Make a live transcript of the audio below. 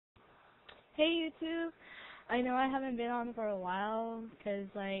Hey YouTube, I know I haven't been on for a while because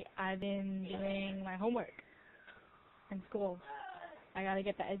like I've been doing my homework in school. I gotta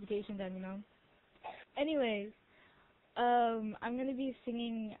get the education done, you know. Anyways, I'm gonna be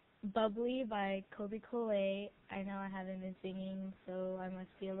singing "Bubbly" by Colbie. I know I haven't been singing, so I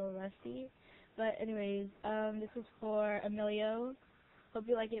must be a little rusty. But anyways, this is for Emilio. Hope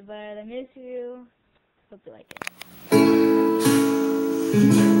you like it, bud. I miss you. Hope you like it.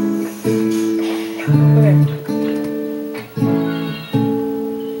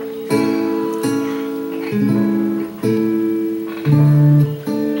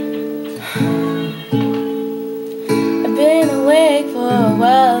 I've been awake for a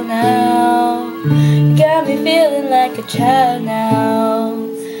while now. You got me feeling like a child now.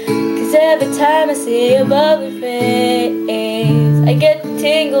 'Cause every time I see your bubbly face, I get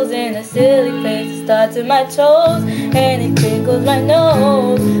tingles in a silly place. It starts in my toes and it crinkles my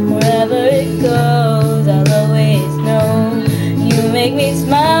nose. Wherever it goes, I'll always know. You make me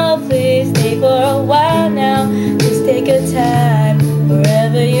smile, please stay for a while now. Just take your time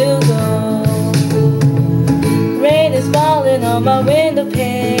wherever you go. Rain is falling on my window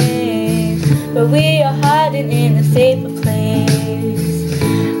pane, but we are hiding in a safer place.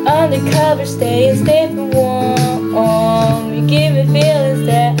 Undercover, staying safe and warm. You give me feelings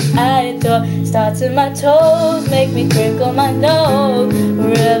that I adore. Starts in my toes, make me crinkle my nose.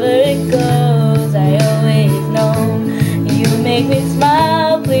 Wherever it goes, I always know. You make me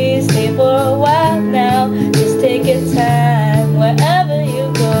smile, please stay for a while now. Just take your time wherever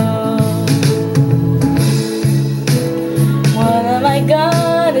you go. What am I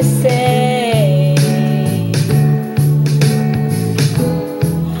gonna say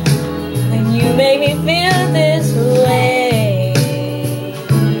when you make me feel this way?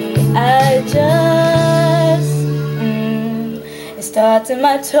 I just it starts in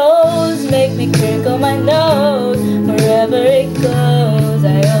my toes, make me crinkle my nose. Wherever it goes,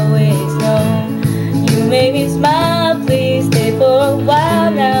 I always know. You make me smile, please stay for a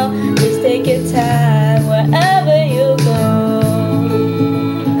while now. Just take your time wherever you go.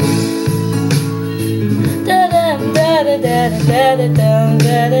 Da da da da da da da da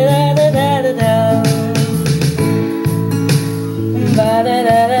da da da da da da. Ba da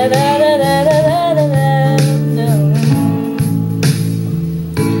da da da da da da da da.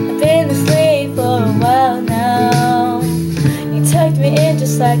 I've been asleep for a while now. You tucked me in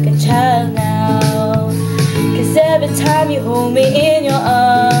just like a child now. 'Cause every time you hold me in your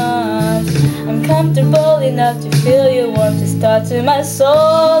arms, I'm comfortable enough to feel your warmth. It starts in my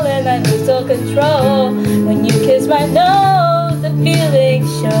soul and I lose all control. When you kiss my nose, the feeling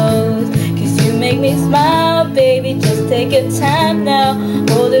shows. 'Cause you make me smile, baby, just take your time now.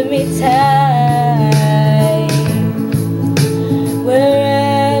 Holding me tight wherever